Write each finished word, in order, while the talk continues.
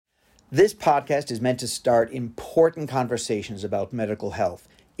This podcast is meant to start important conversations about medical health.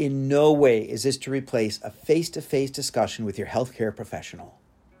 In no way is this to replace a face-to-face discussion with your healthcare professional.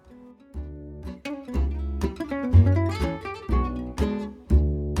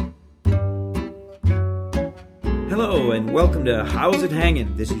 Hello and welcome to How's It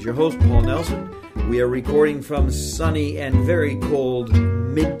Hangin'? This is your host, Paul Nelson. We are recording from sunny and very cold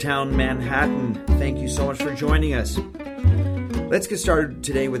Midtown Manhattan. Thank you so much for joining us. Let's get started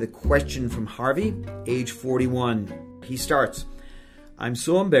today with a question from Harvey, age 41. He starts, I'm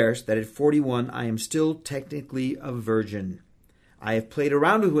so embarrassed that at 41 I am still technically a virgin. I have played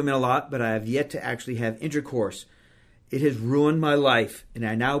around with women a lot, but I have yet to actually have intercourse. It has ruined my life, and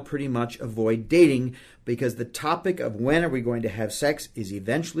I now pretty much avoid dating because the topic of when are we going to have sex is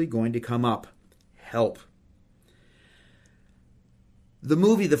eventually going to come up. Help. The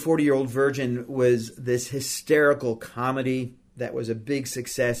movie The 40-Year-Old Virgin was this hysterical comedy that was a big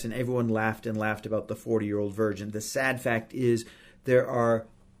success, and everyone laughed and laughed about the 40-year-old virgin. The sad fact is there are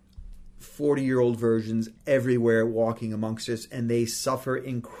 40-year-old virgins everywhere walking amongst us, and they suffer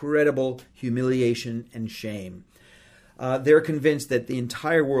incredible humiliation and shame. They're convinced that the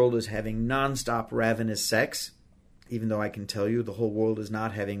entire world is having nonstop ravenous sex, even though I can tell you the whole world is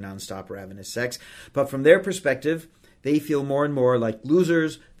not having nonstop ravenous sex. But from their perspective, they feel more and more like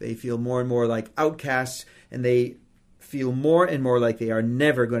losers, they feel more and more like outcasts, and they feel more and more like they are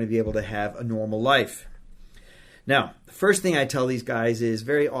never going to be able to have a normal life. Now, the first thing I tell these guys is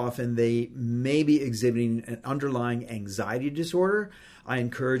very often they may be exhibiting an underlying anxiety disorder. I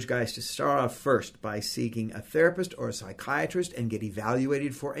encourage guys to start off first by seeking a therapist or a psychiatrist and get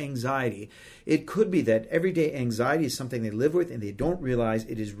evaluated for anxiety. It could be that everyday anxiety is something they live with and they don't realize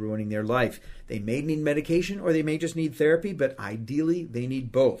it is ruining their life. They may need medication or they may just need therapy, but ideally they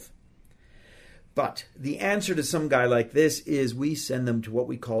need both. But the answer to some guy like this is we send them to what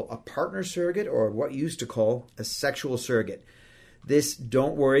we call a partner surrogate, or what you used to call a sexual surrogate. This,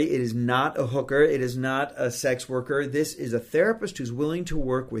 don't worry, it is not a hooker. It is not a sex worker. This is a therapist who's willing to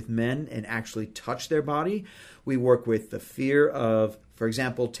work with men and actually touch their body. We work with the fear of, for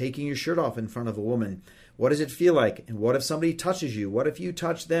example, taking your shirt off in front of a woman. What does it feel like? And what if somebody touches you? What if you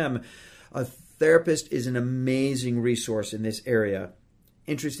touch them? A therapist is an amazing resource in this area.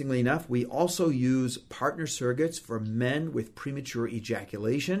 Interestingly enough, we also use partner surrogates for men with premature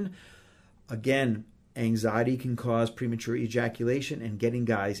ejaculation. Again, anxiety can cause premature ejaculation, and getting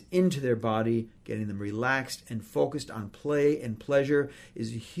guys into their body, getting them relaxed and focused on play and pleasure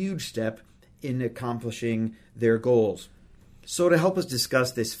is a huge step in accomplishing their goals. So to help us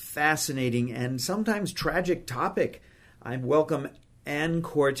discuss this fascinating and sometimes tragic topic, I welcome Ann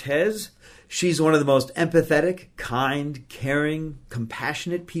Cortez. She's one of the most empathetic, kind, caring,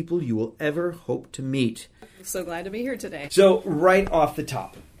 compassionate people you will ever hope to meet. So glad to be here today. So right off the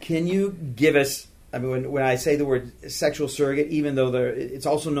top, can you give us, I mean, when I say the word sexual surrogate, even though it's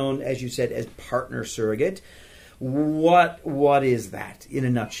also known, as you said, as partner surrogate, what is that in a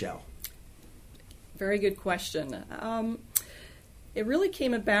nutshell? Very good question. It really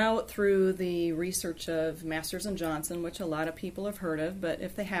came about through the research of Masters and Johnson, which a lot of people have heard of, but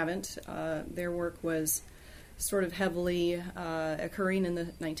if they haven't, their work was sort of heavily occurring in the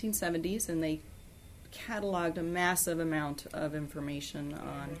 1970s, and they cataloged a massive amount of information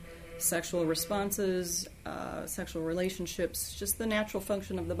on sexual responses, sexual relationships, just the natural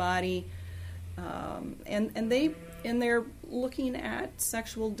function of the body, and they're looking at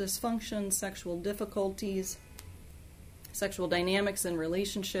sexual dysfunction, sexual difficulties, sexual dynamics in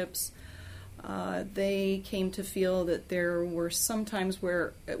relationships. They came to feel that there were some times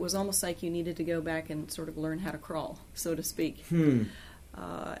where it was almost like you needed to go back and sort of learn how to crawl, so to speak.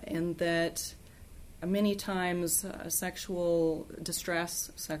 And that many times sexual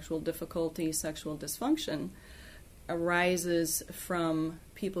distress, sexual difficulty, sexual dysfunction arises from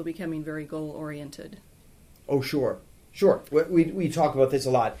people becoming very goal-oriented. Oh, sure. We talk about this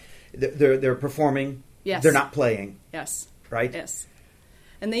a lot. They're performing. Yes. They're not playing. Yes. Right? Yes.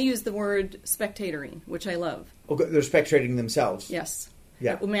 And they use the word spectatoring, which I love. Okay, they're spectating themselves. Yes.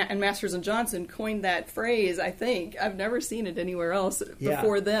 Yeah. And Masters and Johnson coined that phrase, I think. I've never seen it anywhere else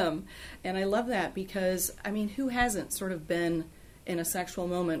before them. And I love that because, I mean, who hasn't sort of been in a sexual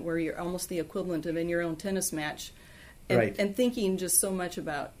moment where you're almost the equivalent of in your own tennis match and thinking just so much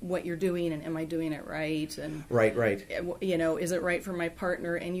about what you're doing and am I doing it right? And right. You know, is it right for my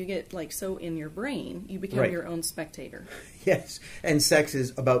partner? And you get like so in your brain, you become your own spectator. Yes, and sex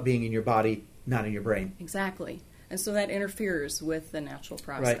is about being in your body, not in your brain. Exactly. And so that interferes with the natural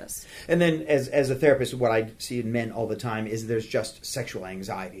process. Right. And then as a therapist, what I see in men all the time is there's just sexual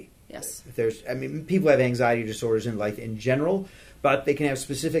anxiety. Yes. People have anxiety disorders in life in general, but they can have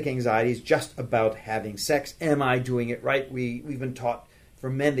specific anxieties just about having sex. Am I doing it right? We've been taught for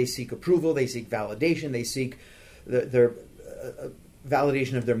men, they seek approval, they seek validation, they seek their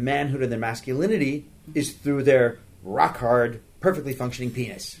validation of their manhood and their masculinity is through their rock hard, perfectly functioning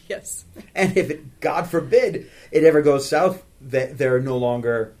penis. Yes. And if it, God forbid, it ever goes south, they're no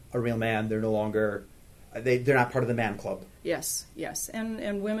longer a real man. They're no longer, they're not part of the man club. Yes, yes.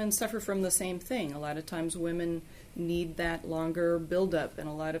 And women suffer from the same thing. A lot of times women need that longer buildup, and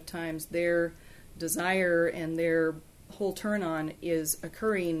a lot of times their desire and their whole turn on is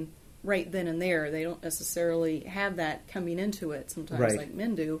occurring right then and there. They don't necessarily have that coming into it sometimes, right, like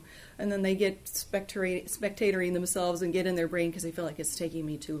men do. And then they get spectatoring themselves and get in their brain because they feel like it's taking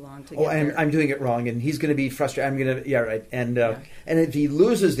me too long to get there. I'm doing it wrong, and he's going to be frustrated. I'm going to, yeah, right. And if he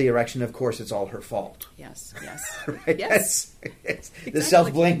loses the erection, of course, it's all her fault. Yes, yes. Right? Yes. It's Exactly. the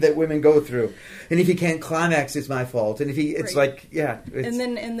self-blame that women go through. And if he can't climax, it's my fault. And if he, it's Right. like, yeah. It's, And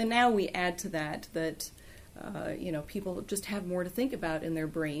then now we add to that people just have more to think about in their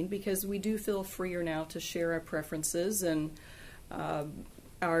brain because we do feel freer now to share our preferences and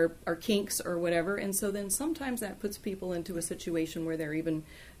our kinks or whatever. And so then sometimes that puts people into a situation where they're even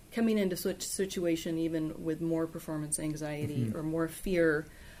coming into such situation even with more performance anxiety mm-hmm. or more fear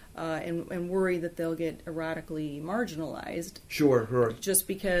and worry that they'll get erotically marginalized. Sure. Just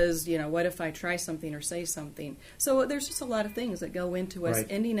because, what if I try something or say something? So there's just a lot of things that go into us Right.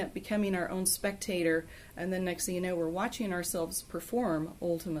 ending up becoming our own spectator, and then next thing you know, we're watching ourselves perform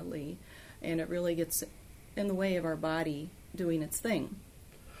ultimately, and it really gets in the way of our body doing its thing.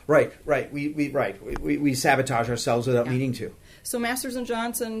 Right. We sabotage ourselves without Yeah. meaning to. So Masters and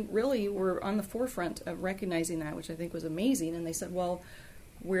Johnson really were on the forefront of recognizing that, which I think was amazing, and they said, well,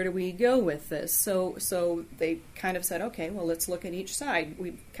 where do we go with this? So they kind of said, okay, well, let's look at each side.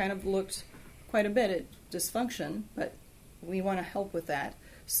 We kind of looked quite a bit at dysfunction, but we want to help with that.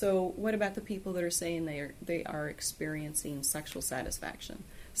 So what about the people that are saying they are experiencing sexual satisfaction,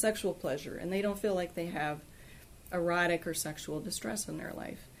 sexual pleasure, and they don't feel like they have erotic or sexual distress in their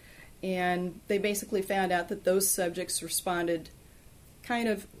life? And they basically found out that those subjects responded kind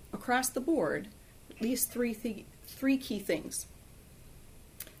of across the board, at least three key things.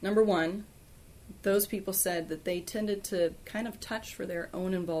 Number one, those people said that they tended to kind of touch for their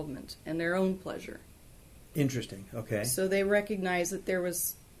own involvement and their own pleasure. Interesting. Okay. So they recognized that there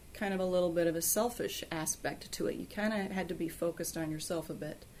was kind of a little bit of a selfish aspect to it. You kind of had to be focused on yourself a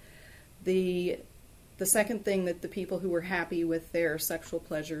bit. The second thing that the people who were happy with their sexual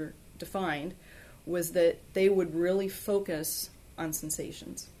pleasure defined was that they would really focus on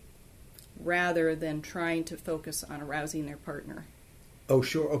sensations rather than trying to focus on arousing their partner. Oh,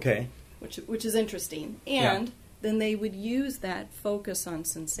 sure. Okay. Which is interesting. And then they would use that focus on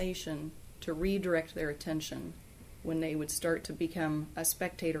sensation to redirect their attention when they would start to become a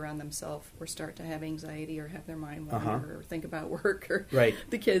spectator on themselves or start to have anxiety or have their mind wander or think about work or right.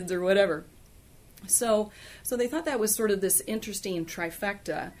 the kids or whatever. So they thought that was sort of this interesting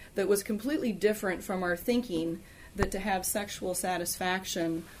trifecta that was completely different from our thinking that to have sexual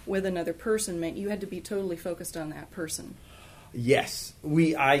satisfaction with another person meant you had to be totally focused on that person. Yes,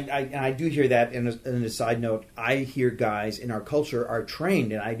 I do hear that. And a side note, I hear guys in our culture are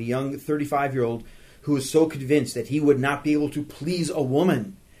trained, and I had a young 35-year-old who was so convinced that he would not be able to please a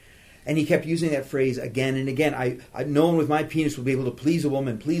woman, and he kept using that phrase again and again. I no one with my penis will be able to please a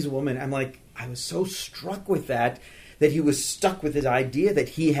woman. I'm like, I was so struck with that he was stuck with his idea that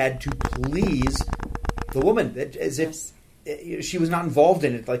he had to please the woman, as if she was not involved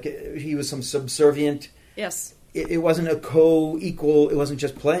in it, like he was some subservient. Yes. It wasn't a co-equal, it wasn't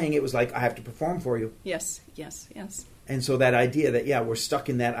just playing, it was like, I have to perform for you. Yes. And so that idea that, we're stuck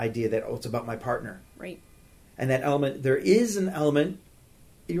in that idea that, it's about my partner. Right. And that element, there is an element,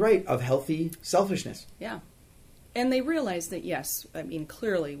 you're right, of healthy selfishness. Yeah. And they realize that,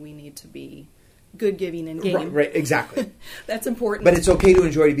 clearly we need to be good giving and game. Right, exactly. That's important. But it's okay to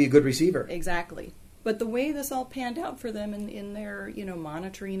enjoy to be a good receiver. Exactly. But the way this all panned out for them in their,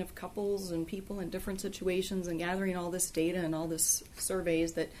 monitoring of couples and people in different situations and gathering all this data and all this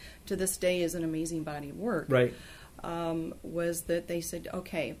surveys that to this day is an amazing body of work, right? Was that they said,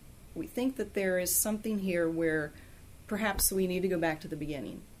 okay, we think that there is something here where perhaps we need to go back to the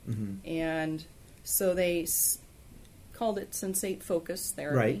beginning. Mm-hmm. And so they called it sensate focus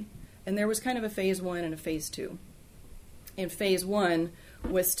therapy. Right. And there was kind of a phase 1 and a phase 2. In phase 1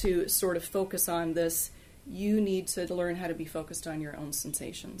 was to sort of focus on this, you need to learn how to be focused on your own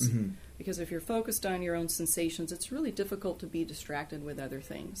sensations. Mm-hmm. Because if you're focused on your own sensations, it's really difficult to be distracted with other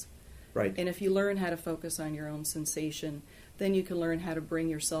things. Right. And if you learn how to focus on your own sensation, then you can learn how to bring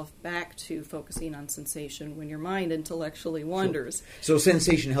yourself back to focusing on sensation when your mind intellectually wanders. So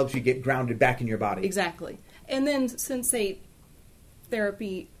sensation helps you get grounded back in your body. Exactly. And then sensate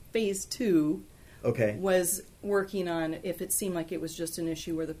therapy phase 2 was working on if it seemed like it was just an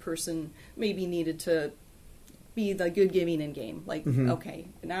issue where the person maybe needed to be the good giving in game. Like, okay,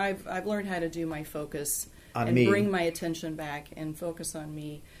 now I've learned how to do my focus on and me. Bring my attention back and focus on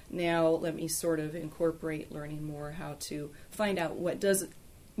me. Now let me sort of incorporate learning more how to find out what does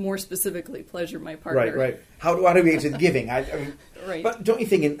more specifically pleasure my partner. Right. How do we get to the giving? I mean, right. But don't you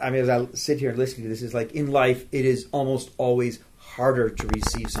think, as I sit here and listen to this, is like in life, it is almost always harder to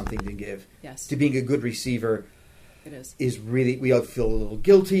receive something than give. Yes. To being a good receiver it is really, we all feel a little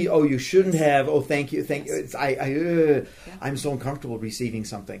guilty. Oh, you shouldn't have. Oh, thank you. Yes. I'm so uncomfortable receiving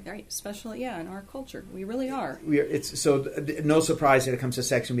something. Right, especially, in our culture. We really are. It's so no surprise when it comes to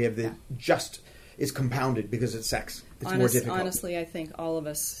sex, and we have it's compounded because it's sex. It's more difficult. Honestly, I think all of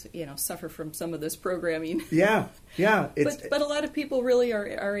us, suffer from some of this programming. Yeah. But a lot of people really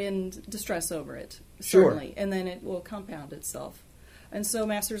are in distress over it, sure. Certainly, and then it will compound itself. And so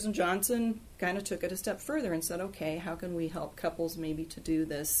Masters and Johnson kind of took it a step further and said, okay, how can we help couples maybe to do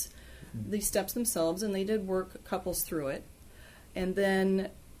these steps themselves? And they did work couples through it. And then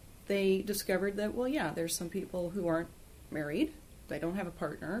they discovered that, there's some people who aren't married, they don't have a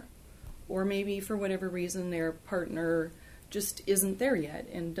partner, or maybe for whatever reason their partner just isn't there yet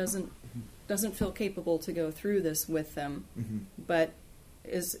and doesn't feel capable to go through this with them, but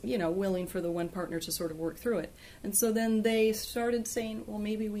is willing for the one partner to sort of work through it. And so then they started saying, well,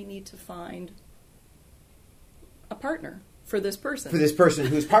 maybe we need to find a partner for this person who's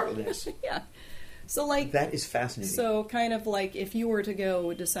partnerless. Yeah. So that is fascinating. So kind of like if you were to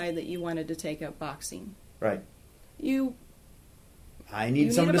go decide that you wanted to take up boxing, right? I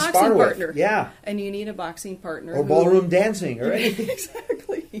need someone to spar with. Yeah. And you need a boxing partner. Or ballroom dancing or anything.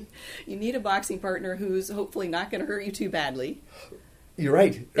 Exactly. You need a boxing partner who's hopefully not going to hurt you too badly. You're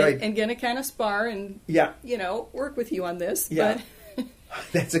right. And going to kind of spar and, work with you on this. Yeah. But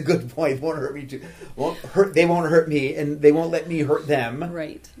that's a good point. Won't hurt me too. They won't hurt me, and they won't let me hurt them.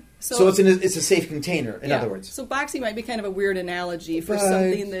 Right. So it's a safe container, in other words. So boxing might be kind of a weird analogy for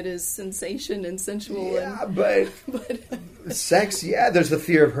something that is sensation and sensual. Yeah, but sex, there's the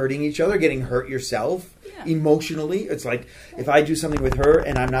fear of hurting each other, getting hurt yourself emotionally. It's like, if I do something with her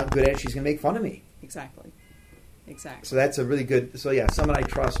and I'm not good at it, she's going to make fun of me. Exactly. So that's a really good, someone I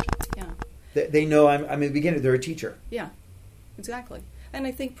trust. Yeah. They know I'm a beginner, they're a teacher. Yeah, exactly. And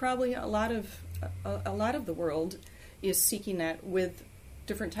I think probably a lot of the world is seeking that with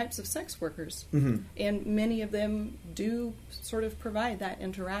different types of sex workers. And many of them do sort of provide that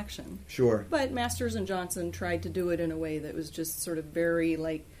interaction. Sure. But Masters and Johnson tried to do it in a way that was just sort of very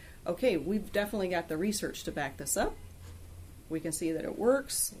like, okay, we've definitely got the research to back this up. We can see that it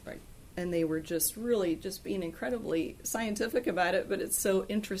works. Right. And they were just really just being incredibly scientific about it, but it's so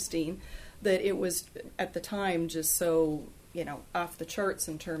interesting that it was, at the time, just so, off the charts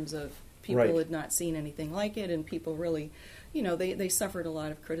in terms of people had not seen anything like it, and people really, they suffered a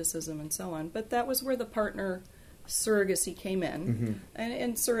lot of criticism and so on. But that was where the partner surrogacy came in.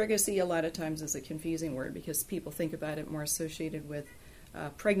 And surrogacy a lot of times is a confusing word because people think about it more associated with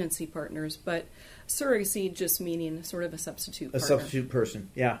pregnancy partners, but surrogacy just meaning sort of a substitute partner. A substitute person,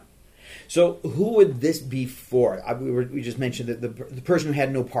 yeah. So who would this be for? We just mentioned that the person who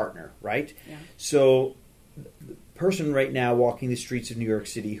had no partner, right? Yeah. So the person right now walking the streets of New York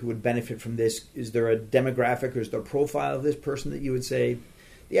City who would benefit from this, is there a demographic or is there a profile of this person that you would say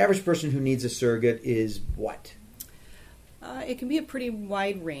the average person who needs a surrogate is what? It can be a pretty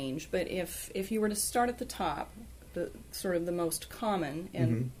wide range, but if you were to start at the top, the sort of the most common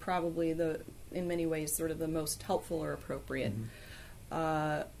and probably in many ways sort of the most helpful or appropriate,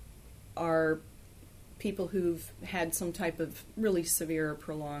 are people who've had some type of really severe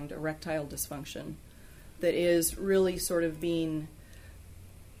prolonged erectile dysfunction that is really sort of being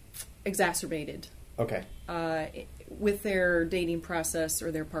exacerbated with their dating process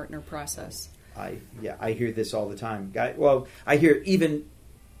or their partner process. I hear this all the time. I hear even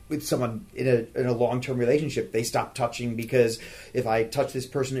with someone in a long-term relationship, they stop touching because if I touch this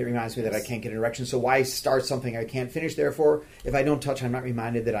person, it reminds me that I can't get an erection. So why start something I can't finish? Therefore, if I don't touch, I'm not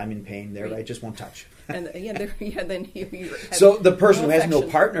reminded that I'm in pain. There, I just won't touch. And then you so the person who has no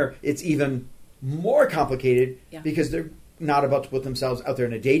partner, it's even more complicated because they're not about to put themselves out there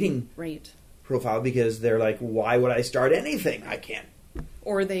in a dating profile because they're like, why would I start anything? I can't.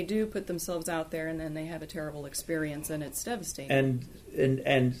 Or they do put themselves out there and then they have a terrible experience and it's devastating.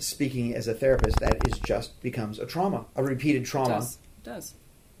 And speaking as a therapist, that is just becomes a trauma, a repeated trauma. It does.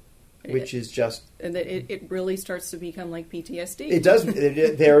 which is just... And it really starts to become like PTSD. It does.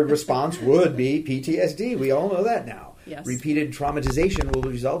 Their response would be PTSD. We all know that now. Yes. Repeated traumatization will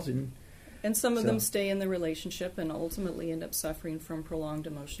result in... And some of them stay in the relationship and ultimately end up suffering from prolonged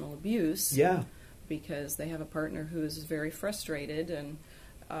emotional abuse. Yeah. Because they have a partner who is very frustrated and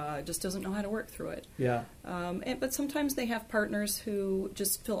just doesn't know how to work through it. Yeah. But sometimes they have partners who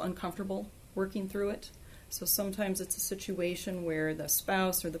just feel uncomfortable working through it. So sometimes it's a situation where the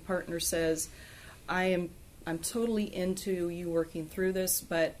spouse or the partner says, I'm totally into you working through this,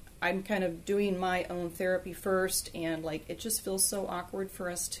 but I'm kind of doing my own therapy first, and like it just feels so awkward for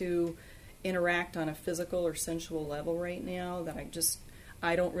us to interact on a physical or sensual level right now that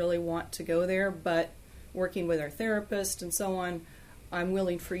I don't really want to go there, but working with our therapist and so on, I'm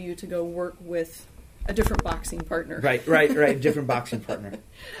willing for you to go work with a different boxing partner. Right. Different boxing partner.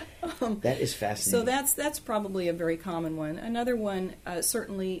 That is fascinating. So that's probably a very common one. Another one,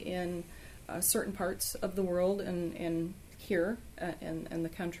 certainly in certain parts of the world and here in the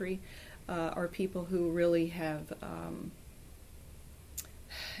country, are people who really have,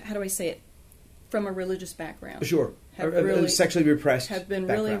 how do I say it, from a religious background. Sure. Really, sexually repressed have been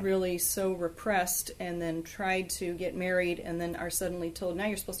background. really so repressed, and then tried to get married, and then are suddenly told, now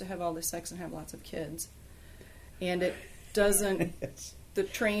you're supposed to have all this sex and have lots of kids. And it doesn't, the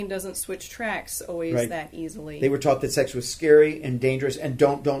train doesn't switch tracks always that easily. They were taught that sex was scary and dangerous, and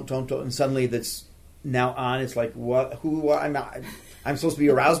don't, and suddenly that's now on. It's like, I'm supposed to be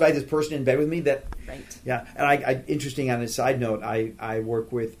aroused by this person in bed with me? Right. Yeah. And I interesting on a side note, I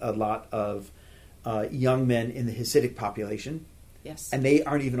work with a lot of young men in the Hasidic population. Yes. And they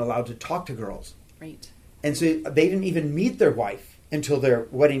aren't even allowed to talk to girls. Right. And so they didn't even meet their wife until their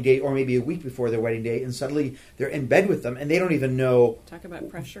wedding day, or maybe a week before their wedding day, and suddenly they're in bed with them, and they don't even know... Talk about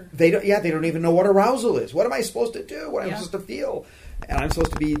pressure. They don't even know what arousal is. What am I supposed to do? What am I supposed to feel? And I'm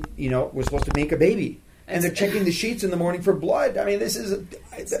supposed to be, we're supposed to make a baby. And they're checking the sheets in the morning for blood. I mean, this is...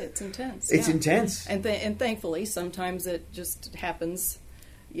 It's intense. It's intense. And thankfully, sometimes it just happens...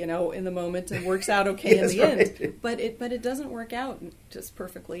 in the moment, and works out okay in the end. But it doesn't work out just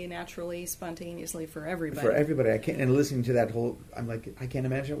perfectly, naturally, spontaneously for everybody. For everybody, I can't. And listening to that whole, I'm like, I can't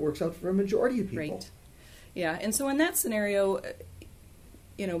imagine it works out for a majority of people. Right. Yeah, and so in that scenario,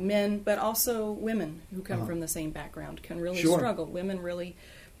 men, but also women who come from the same background can really struggle. Women really,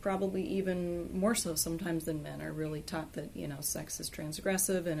 probably even more so sometimes than men, are really taught that sex is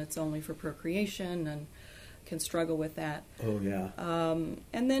transgressive and it's only for procreation, and can struggle with that. Oh, yeah.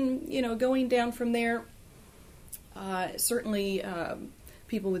 And then, going down from there, certainly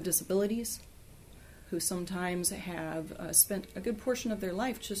people with disabilities who sometimes have spent a good portion of their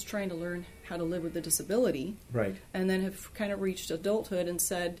life just trying to learn how to live with the disability. Right. And then have kind of reached adulthood and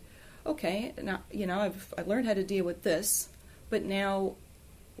said, okay, now, I've learned how to deal with this, but now,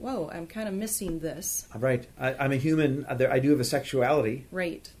 whoa, I'm kind of missing this. Right. I'm a human. I do have a sexuality.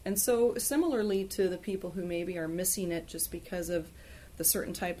 Right. And so similarly to the people who maybe are missing it just because of the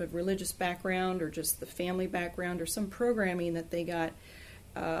certain type of religious background or just the family background or some programming that they got,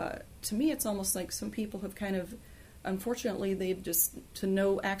 to me it's almost like some people have kind of, unfortunately, they've just, to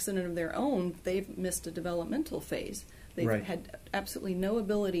no accident of their own, they've missed a developmental phase. They've had absolutely no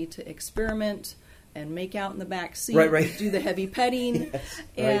ability to experiment and make out in the back seat, do the heavy petting,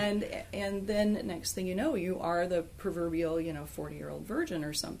 and then next thing you know, you are the proverbial 40-year-old virgin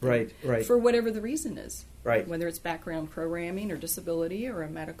or something, for whatever the reason is, whether it's background programming or disability or a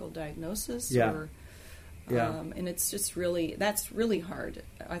medical diagnosis, and it's just that's really hard.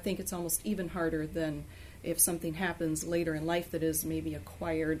 I think it's almost even harder than if something happens later in life that is maybe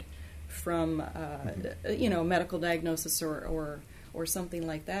acquired from medical diagnosis or something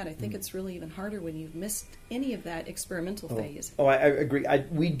like that. I think it's really even harder when you've missed any of that experimental phase. Oh, I agree.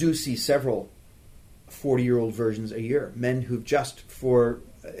 We do see several 40-year-old virgins a year. Men who've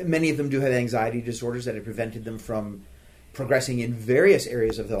many of them do have anxiety disorders that have prevented them from progressing in various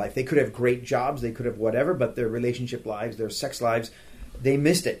areas of their life. They could have great jobs, they could have whatever, but their relationship lives, their sex lives, they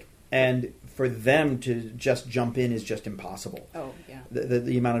missed it. And for them to just jump in is just impossible. Oh, yeah.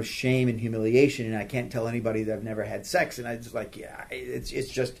 The amount of shame and humiliation, and I can't tell anybody that I've never had sex, and I just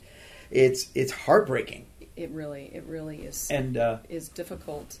it's heartbreaking. It really is. And is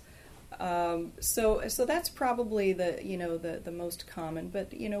difficult. So that's probably the most common.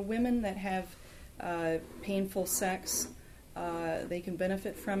 But women that have painful sex, they can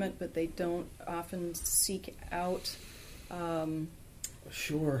benefit from it, but they don't often seek out.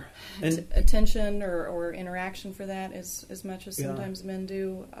 Sure. And attention or interaction for that as much as sometimes men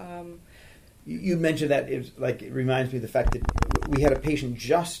do. You mentioned that it reminds me of the fact that we had a patient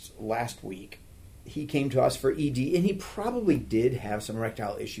just last week. He came to us for ED, and he probably did have some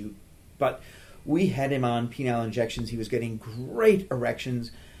erectile But we had him on penile injections. He was getting great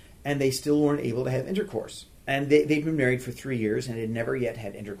erections, and they still weren't able to have intercourse. And they'd been married for 3 years and had never yet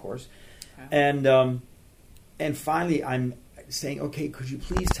had intercourse. Wow. And finally, I'm saying, okay, could you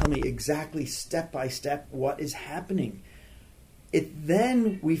please tell me exactly, step by step, what is happening?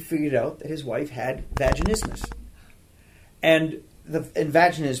 Then we figured out that his wife had vaginismus. And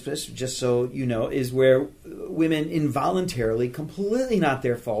vaginismus, just so you know, is where women involuntarily, completely not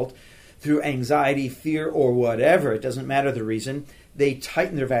their fault, through anxiety, fear, or whatever, it doesn't matter the reason, they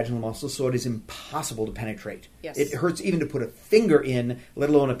tighten their vaginal muscles so it is impossible to penetrate. Yes. It hurts even to put a finger in, let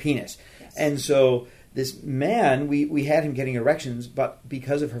alone a penis. Yes. And so this man, we had him getting erections, but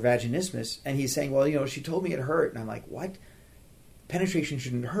because of her vaginismus, and he's saying, well, she told me it hurt. And I'm like, what? Penetration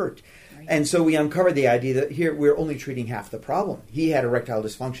shouldn't hurt. Right. And so we uncovered the idea that here we're only treating half the problem. He had erectile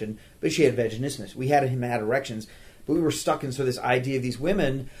dysfunction, but she had vaginismus. We had him had erections, but we were stuck in this idea of these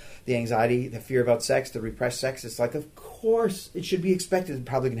women, the anxiety, the fear about sex, the repressed sex. It's like, of course, it should be expected they're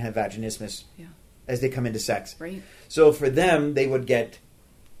probably going to have vaginismus as they come into sex. Right. So for them, they would get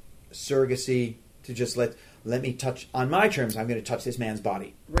surrogacy to just let me touch, on my terms, I'm going to touch this man's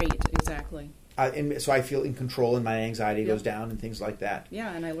body. Right, exactly. And so I feel in control and my anxiety goes down and things like that.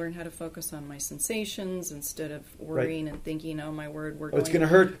 Yeah, and I learned how to focus on my sensations instead of worrying and thinking, oh my word, it's going to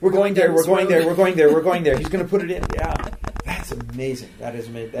hurt. We're going there, we're going there, we're going there, we're going there. He's going to put it in. Yeah. That's amazing. That is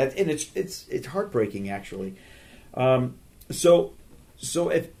amazing. And it's heartbreaking, actually. So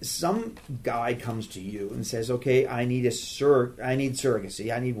if some guy comes to you and says, okay, I need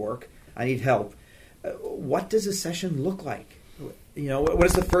surrogacy, I need work, I need help, what does a session look like? What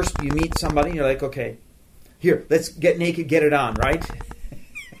is the first, you meet somebody and you're like, okay, here, let's get naked, get it on, right?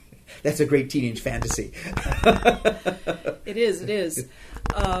 That's a great teenage fantasy. It is.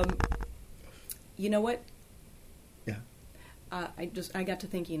 You know what? Yeah. I got to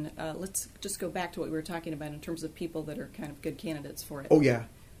thinking, let's just go back to what we were talking about in terms of people that are kind of good candidates for it. Oh, yeah.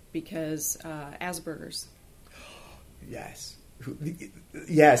 Because Asperger's. Yes.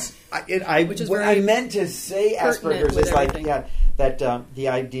 Yes, what I meant to say Asperger's is everything. The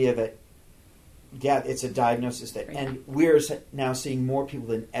idea that it's a diagnosis that, and we're now seeing more people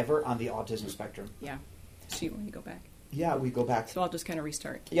than ever on the autism spectrum. Yeah. So you want to go back? Yeah, we go back. So I'll just kind of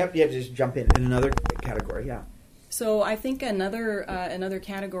restart. Yep, just jump in another category. Yeah. So I think another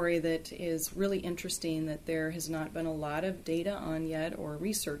category that is really interesting that there has not been a lot of data on yet or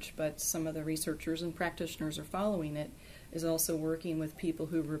research, but some of the researchers and practitioners are following it, is also working with people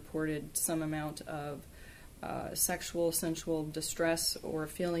who reported some amount of sensual distress or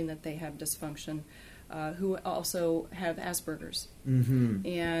feeling that they have dysfunction, who also have Asperger's. Mm-hmm.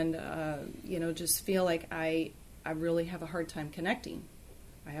 And, just feel like I really have a hard time connecting.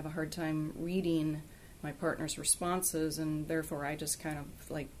 I have a hard time reading my partner's responses, and therefore I just kind of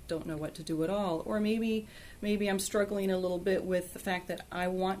don't know what to do at all. Or maybe I'm struggling a little bit with the fact that I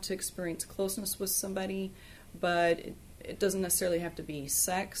want to experience closeness with somebody, but it doesn't necessarily have to be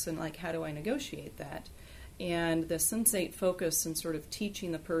sex, and how do I negotiate that? And the Sensate focus and sort of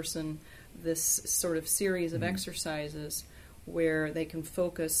teaching the person this sort of series of exercises where they can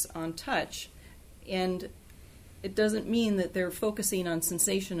focus on touch. And it doesn't mean that they're focusing on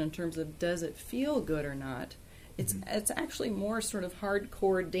sensation in terms of does it feel good or not. It's actually more sort of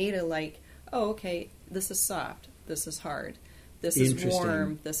hardcore data oh, okay, this is soft, this is hard, this is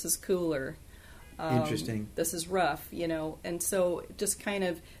warm, this is cooler. Interesting. This is rough, and so just kind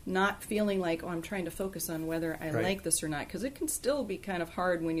of not feeling like, I'm trying to focus on whether I like this or not, because it can still be kind of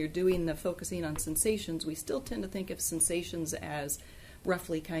hard when you're doing the focusing on sensations. We still tend to think of sensations as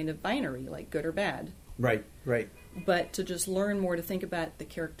roughly kind of binary, like good or bad. Right. But to just learn more to think about the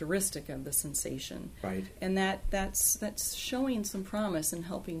characteristic of the sensation. Right. And that's showing some promise in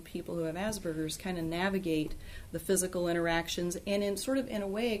helping people who have Asperger's kind of navigate the physical interactions, and in a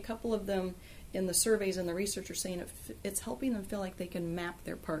way, a couple of them in the surveys and the research are saying it's helping them feel like they can map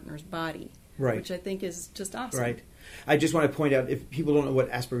their partner's body, which I think is just awesome. Right. I just want to point out, if people don't know what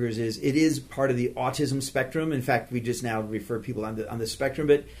Asperger's is, it is part of the autism spectrum. In fact, we just now refer people on the spectrum,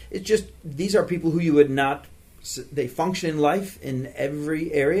 but it's just, these are people who you would not, they function in life in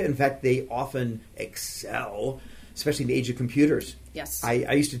every area. In fact, they often excel, especially in the age of computers. Yes.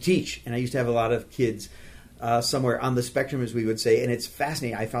 I used to teach, and I used to have a lot of kids somewhere on the spectrum, as we would say, and it's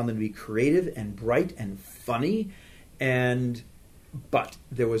fascinating. I found them to be creative and bright and funny, but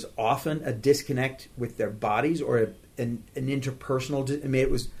there was often a disconnect with their bodies or an interpersonal. It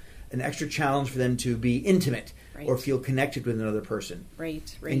was an extra challenge for them to be intimate or feel connected with another person,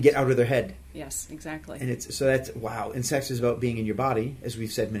 right, and get out of their head. Yes, exactly. And that's wow. And sex is about being in your body, as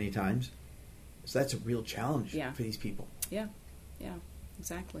we've said many times. So that's a real challenge for these people. Yeah.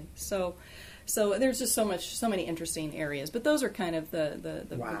 exactly. So there's just so many interesting areas, but those are kind of the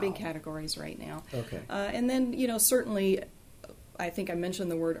Wow. big categories right now. Okay. And then, certainly, I think I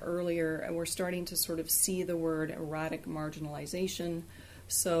mentioned the word earlier, and we're starting to sort of see the word erotic marginalization.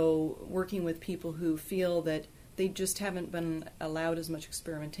 So working with people who feel that they just haven't been allowed as much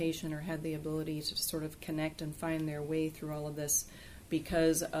experimentation or had the ability to sort of connect and find their way through all of this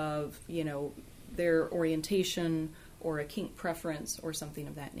because of, their orientation or a kink preference or something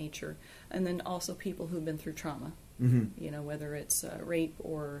of that nature. And then also people who've been through trauma, whether it's rape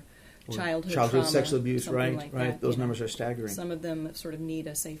or childhood trauma, sexual abuse, right? like right. that, Those numbers are staggering. Some of them sort of need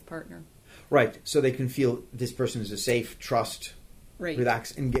a safe partner. Right. So they can feel this person is a safe, trust, Right.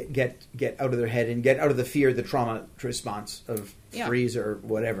 relax, and get out of their head and get out of the fear, the trauma response of freeze or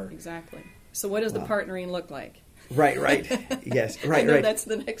whatever. Exactly. So what does the partnering look like? Right. Yes. Right. I know right. that's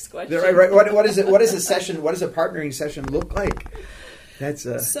the next question. Right. What is it? What is a session? What does a partnering session look like? That's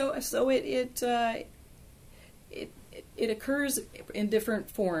So it occurs in different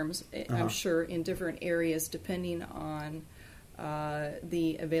forms. I'm sure in different areas depending on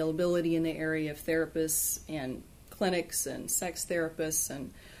the availability in the area of therapists and clinics and sex therapists,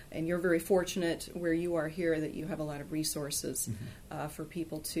 and you're very fortunate where you are here that you have a lot of resources for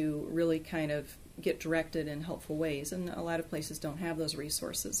people to really kind of get directed in helpful ways, and a lot of places don't have those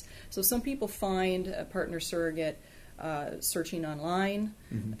resources. So some people find a partner surrogate searching online.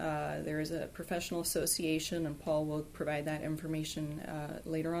 There is a professional association, and Paul will provide that information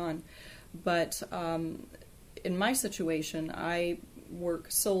later on. But in my situation, I work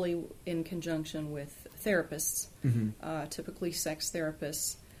solely in conjunction with therapists, typically sex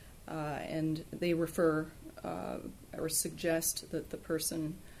therapists, and they refer or suggest that the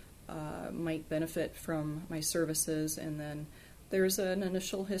person might benefit from my services, and then there's an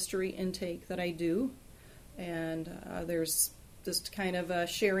initial history intake that I do, and there's just kind of a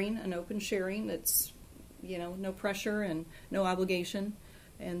sharing, an open sharing that's, no pressure and no obligation,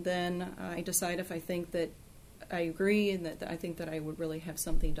 and then I decide if I think that I agree and that I think that I would really have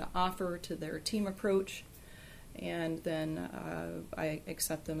something to offer to their team approach, and then I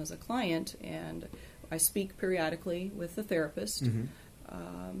accept them as a client, and I speak periodically with the therapist.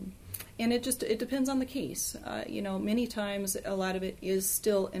 And it depends on the case. Many times a lot of it is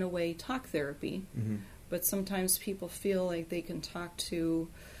still in a way talk therapy, but sometimes people feel like they can talk to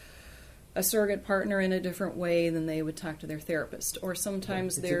a surrogate partner in a different way than they would talk to their therapist. Or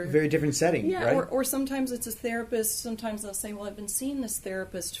sometimes they're a very different setting, right? or sometimes it's a therapist. Sometimes they'll say, well, I've been seeing this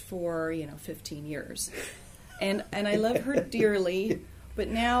therapist for 15 years. And I love her dearly, but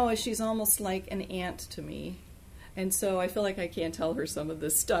now she's almost like an aunt to me. And so I feel like I can't tell her some of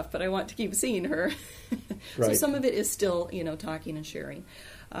this stuff, but I want to keep seeing her. So Right. some of it is still, talking and sharing.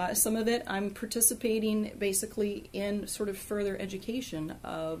 Some of it I'm participating basically in sort of further education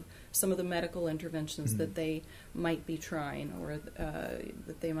of some of the medical interventions that they might be trying, or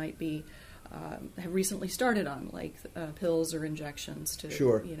that they might be have recently started on, like pills or injections to,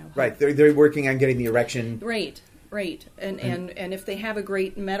 Sure. help. Right. They're working on getting the erection. Right. And if they have a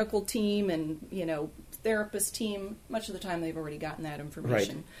great medical team and, therapist team, much of the time they've already gotten that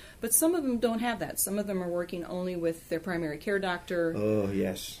information. Right. But some of them don't have that. Some of them are working only with their primary care doctor Oh,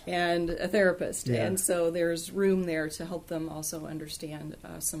 yes. and a therapist. Yeah. And so there's room there to help them also understand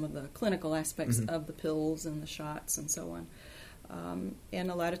some of the clinical aspects of the pills and the shots and so on.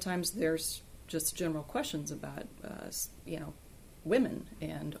 And a lot of times there's just general questions about, women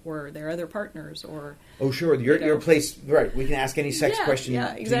and or their other partners, or Oh, sure. Your place, right. We can ask any sex question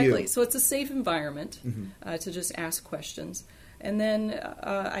yeah, to exactly. you. So it's a safe environment to just ask questions. And then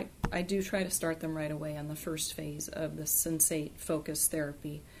I do try to start them right away on the first phase of the sensate focus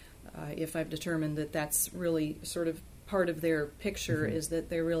therapy. If I've determined that that's really sort of part of their picture, is that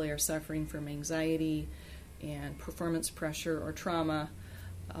they really are suffering from anxiety and performance pressure or trauma,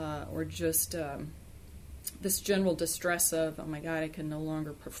 or just this general distress of, oh my God, I can no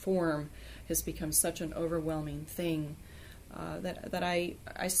longer perform, has become such an overwhelming thing that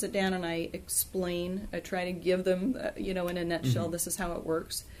I sit down and I explain. I try to give them, in a nutshell, this is how it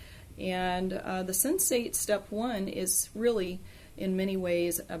works. And the Sensate Step 1 is really, in many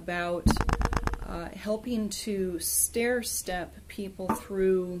ways, about helping to stair-step people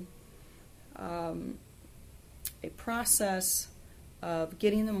through a process of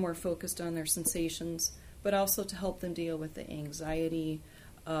getting them more focused on their sensations, but also to help them deal with the anxiety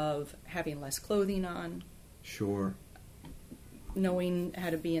of having less clothing on, Sure. knowing how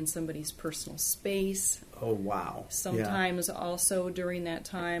to be in somebody's personal space. Oh, wow. Sometimes also during that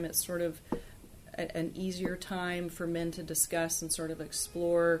time, it's sort of an easier time for men to discuss and sort of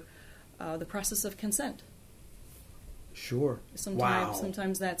explore the process of consent. Sure. Wow.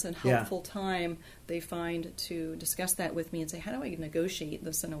 Sometimes that's a helpful time they find to discuss that with me and say, how do I negotiate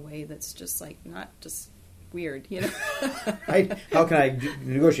this in a way that's just like not just weird, you know? How can I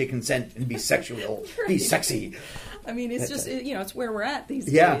negotiate consent and be sexual, be sexy? I mean, it's just, it's where we're at these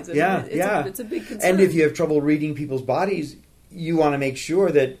days. It's a big concern. And if you have trouble reading people's bodies, you want to make sure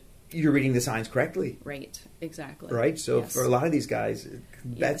that you're reading the signs correctly. Right, exactly. Right? So for a lot of these guys,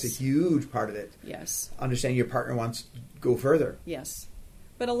 that's a huge part of it. Yes. Understanding your partner wants to go further. Yes.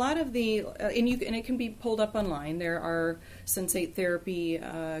 But a lot of the, and it can be pulled up online. There are Sensate Therapy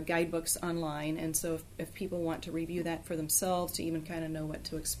guidebooks online, and so if people want to review that for themselves to even kind of know what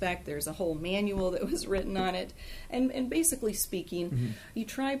to expect, there's a whole manual that was written on it. And basically speaking, you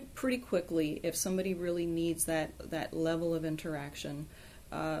try pretty quickly if somebody really needs that level of interaction.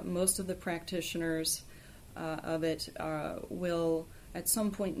 Most of the practitioners of it will, at some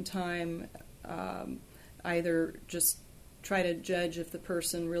point in time, either just try to judge if the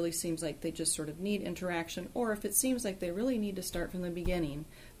person really seems like they just sort of need interaction, or if it seems like they really need to start from the beginning,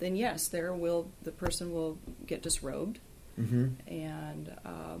 then yes, the person will get disrobed, and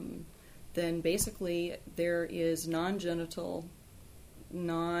then basically there is non-genital,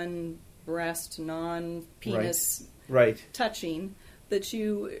 non-breast, non-penis touching that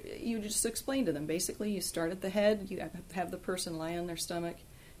you just explain to them. Basically, you start at the head, you have the person lie on their stomach.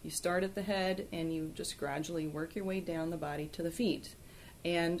 You start at the head, and you just gradually work your way down the body to the feet.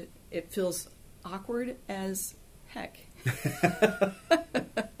 And it feels awkward as heck.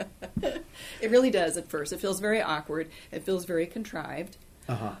 It really does at first. It feels very awkward. It feels very contrived.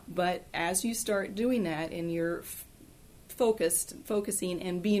 But as you start doing that, and you're focusing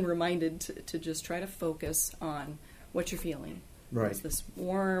and being reminded to just try to focus on what you're feeling. Right. It's this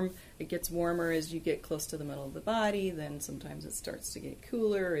warm. It gets warmer as you get close to the middle of the body. Then sometimes it starts to get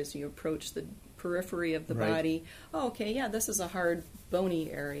cooler as you approach the periphery of the body. Oh, okay, yeah, this is a hard,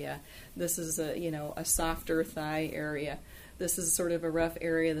 bony area. This is a softer thigh area. This is sort of a rough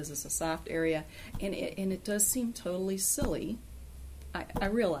area. This is a soft area, and it does seem totally silly. I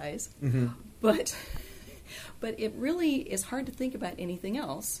realize, but it really is hard to think about anything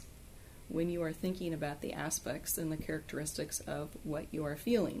else when you are thinking about the aspects and the characteristics of what you are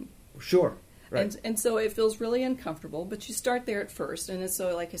feeling. Sure. Right. And so it feels really uncomfortable, but you start there at first, and it's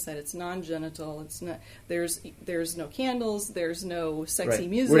so, like I said, it's non-genital. It's not. There's no candles. There's no sexy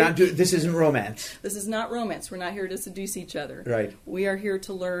music. We're not this isn't romance. This is not romance. We're not here to seduce each other. Right. We are here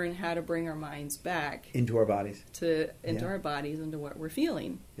to learn how to bring our minds back into our bodies, into our bodies, into what we're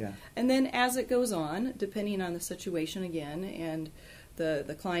feeling. Yeah. And then as it goes on, depending on the situation again, and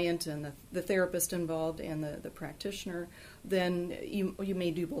the client and the therapist involved and the practitioner, then you may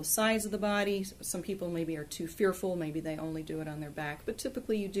do both sides of the body. Some people maybe are too fearful. Maybe they only do it on their back. But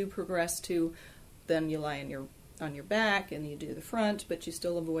typically you do progress to, then you lie on your back and you do the front, but you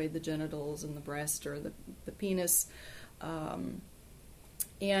still avoid the genitals and the breast or the penis. And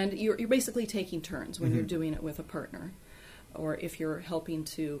you're basically taking turns when you're doing it with a partner, or if you're helping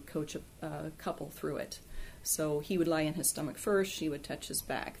to coach a couple through it. So he would lie on his stomach first, she would touch his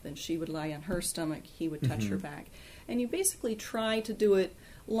back. Then she would lie on her stomach, he would touch her back. And you basically try to do it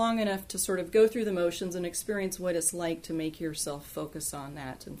long enough to sort of go through the motions and experience what it's like to make yourself focus on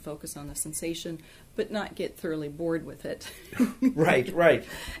that and focus on the sensation, but not get thoroughly bored with it. Right.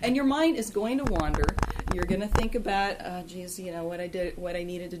 And your mind is going to wander. You're going to think about, what I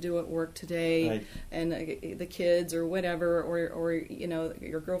needed to do at work today, and the kids or whatever, or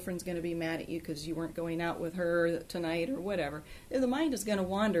your girlfriend's going to be mad at you because you weren't going out with her tonight or whatever. The mind is going to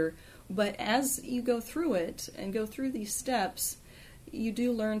wander, but as you go through it and go through these steps, you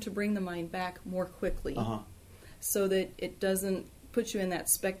do learn to bring the mind back more quickly, so that it doesn't put you in that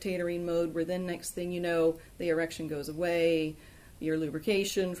spectatoring mode where then next thing you know, the erection goes away, your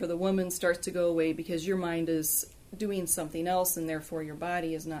lubrication for the woman starts to go away because your mind is doing something else, and therefore your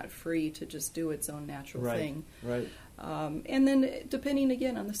body is not free to just do its own natural thing. Right. And then depending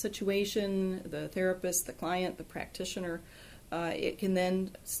again on the situation, the therapist, the client, the practitioner, it can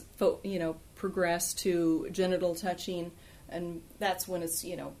then progress to genital touching, and that's when it's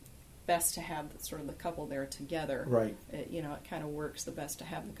best to have sort of the couple there together. Right. It kind of works the best to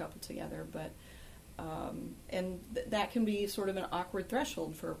have the couple together, but that can be sort of an awkward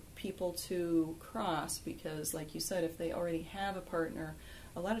threshold for people to cross because, like you said, if they already have a partner,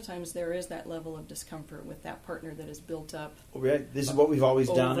 a lot of times there is that level of discomfort with that partner that is built up. Right. This is what we've always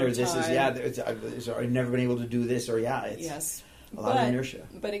done, or this time. I've never been able to do this, or it's yes. a lot of inertia.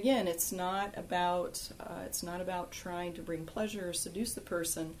 But again, it's not about trying to bring pleasure or seduce the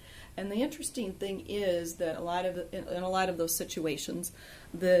person. And the interesting thing is that in a lot of those situations,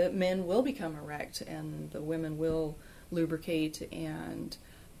 the men will become erect and the women will lubricate, and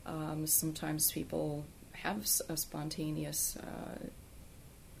sometimes people have a spontaneous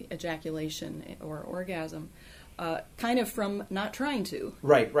ejaculation or orgasm, kind of from not trying to.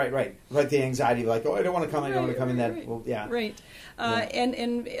 Right. Like the anxiety, like, oh, I don't want to come, I don't want to come in that. Right. Well, yeah. Right.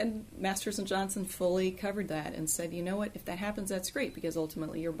 And Masters and Johnson fully covered that and said, you know what, if that happens, that's great, because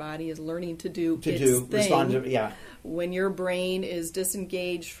ultimately your body is learning to do its thing. Respond to, yeah. When your brain is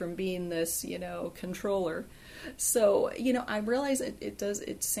disengaged from being this, controller. So, I realize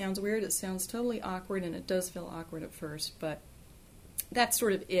it sounds weird, it sounds totally awkward, and it does feel awkward at first, but that's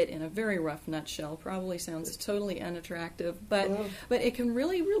sort of it in a very rough nutshell. Probably sounds totally unattractive, but it can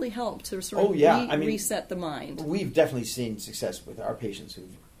really, really help to sort of reset the mind. We've definitely seen success with our patients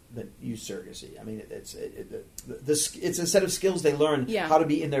that use surrogacy. I mean, it's a set of skills they learn how to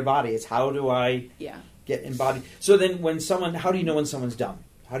be in their body. It's how do I get embodied. So then, how do you know when someone's done?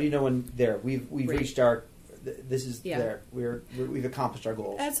 How do you know when we've reached our this is there. We've accomplished our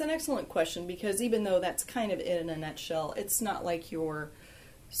goals. That's an excellent question, because even though that's kind of it in a nutshell, it's not like you're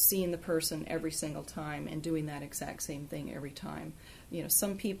seeing the person every single time and doing that exact same thing every time.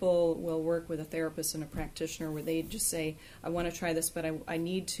 Some people will work with a therapist and a practitioner where they just say, I want to try this, but I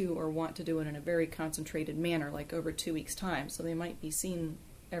need to or want to do it in a very concentrated manner, like over 2 weeks' time. So they might be seen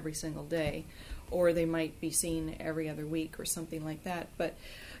every single day, or they might be seen every other week or something like that. But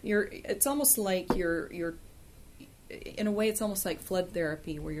it's almost like you're in a way, it's almost like flood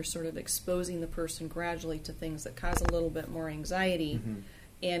therapy, where you're sort of exposing the person gradually to things that cause a little bit more anxiety,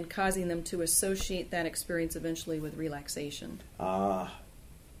 and causing them to associate that experience eventually with relaxation.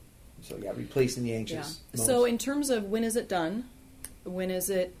 Replacing the anxious. Yeah. So in terms of when is it done, when is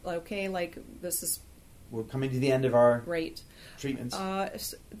it we're coming to the end of our treatments.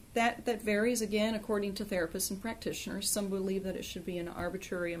 That varies again according to therapists and practitioners. Some believe that it should be an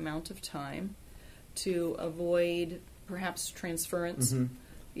arbitrary amount of time to avoid perhaps transference,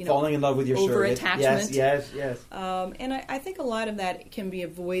 falling in love with your over-attachment. Yes. And I think a lot of that can be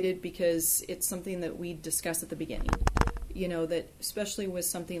avoided because it's something that we discuss at the beginning. That especially with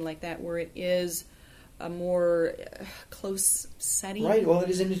something like that where it is a more close setting. Right, well, it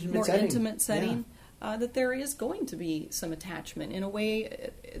is an intimate setting. More intimate setting. Yeah. That there is going to be some attachment. In a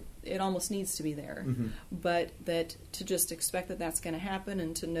way, it almost needs to be there. But that to just expect that that's going to happen,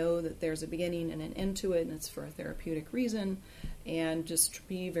 and to know that there's a beginning and an end to it, and it's for a therapeutic reason, and just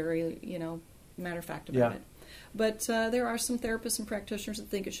be very, matter of fact about it. But there are some therapists and practitioners that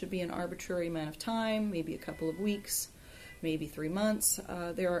think it should be an arbitrary amount of time, maybe a couple of weeks, maybe 3 months.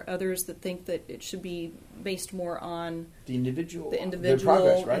 There are others that think that it should be based more on the individual their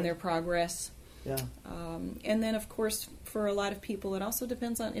progress, right? And their progress. Yeah. And then, of course, for a lot of people, it also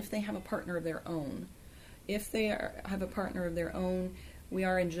depends on if they have a partner of their own. If they have a partner of their own, we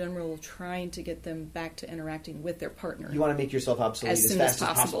are in general trying to get them back to interacting with their partner. You want to make yourself obsolete as fast as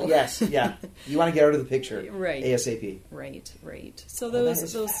possible. Yes, yeah. You want to get out of the picture right. ASAP. Right. So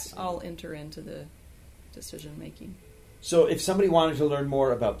those all enter into the decision making. So if somebody wanted to learn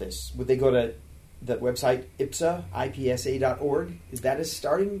more about this, would they go to the website ipsa.org? Is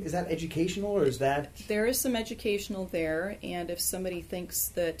that educational, or is that... There is some educational there, and if somebody thinks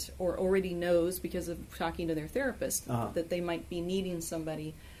that, or already knows because of talking to their therapist, that they might be needing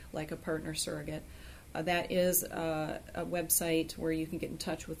somebody like a partner surrogate, that is a website where you can get in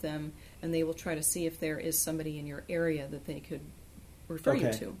touch with them, and they will try to see if there is somebody in your area that they could refer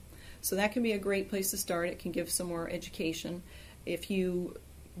you to. So that can be a great place to start. It can give some more education. If you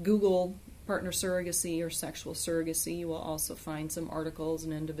Google partner surrogacy or sexual surrogacy, you will also find some articles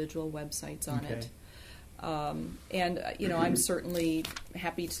and individual websites on it. And I'm certainly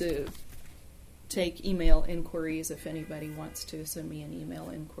happy to take email inquiries if anybody wants to send me an email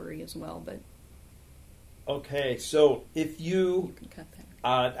inquiry as well. But okay, so if you can cut that.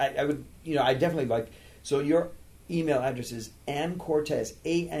 I would, I definitely like. So your email address is Anne Cortez,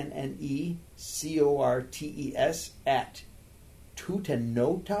 ANNECORTES at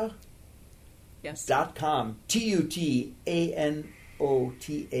Tutanota. Yes. .com.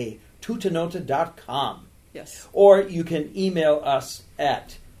 TUTANOTA. Tutanota.com. Yes. Or you can email us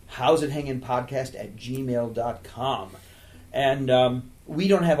at howsithangingpodcast@gmail.com. And we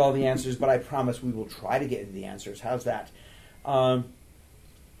don't have all the answers, but I promise we will try to get into the answers. How's that? Any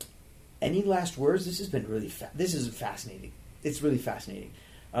last words? This has been really this is fascinating. It's really fascinating.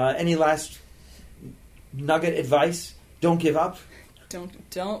 Any last nugget advice? Don't give up. Don't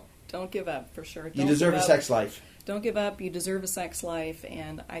give up, for sure. You deserve a sex life. Don't give up. You deserve a sex life.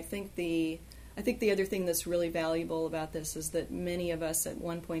 And I think the other thing that's really valuable about this is that many of us at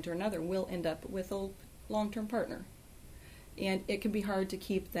one point or another will end up with a long-term partner. And it can be hard to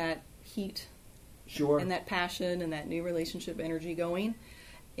keep that heat Sure. and that passion and that new relationship energy going.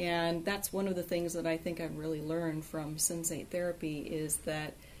 And that's one of the things that I think I've really learned from Sensate therapy is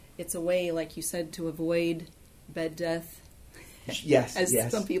that it's a way, like you said, to avoid bed death. Yes, as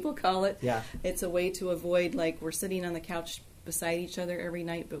yes. some people call it. Yeah. It's a way to avoid, like, we're sitting on the couch beside each other every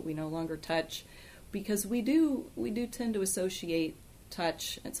night, but we no longer touch, because we do tend to associate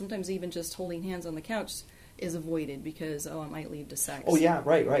touch, and sometimes even just holding hands on the couch is avoided because, it might lead to sex. Oh, yeah,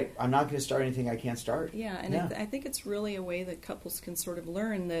 right. I'm not going to start anything I can't start. Yeah, and I think it's really a way that couples can sort of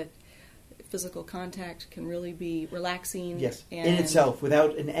learn that physical contact can really be relaxing. Yes, and in itself,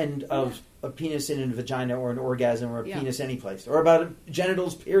 without an end of a penis in a vagina or an orgasm or a penis anyplace, or about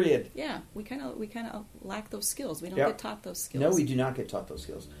genitals, period. Yeah, we kind of lack those skills. We don't Yep. get taught those skills. No, we do not get taught those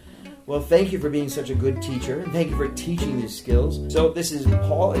skills. Well, thank you for being such a good teacher, and thank you for teaching these skills. So this is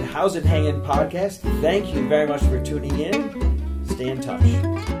Paul at How's It Hangin' Podcast. Thank you very much for tuning in. Stay in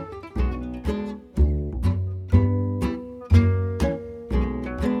touch.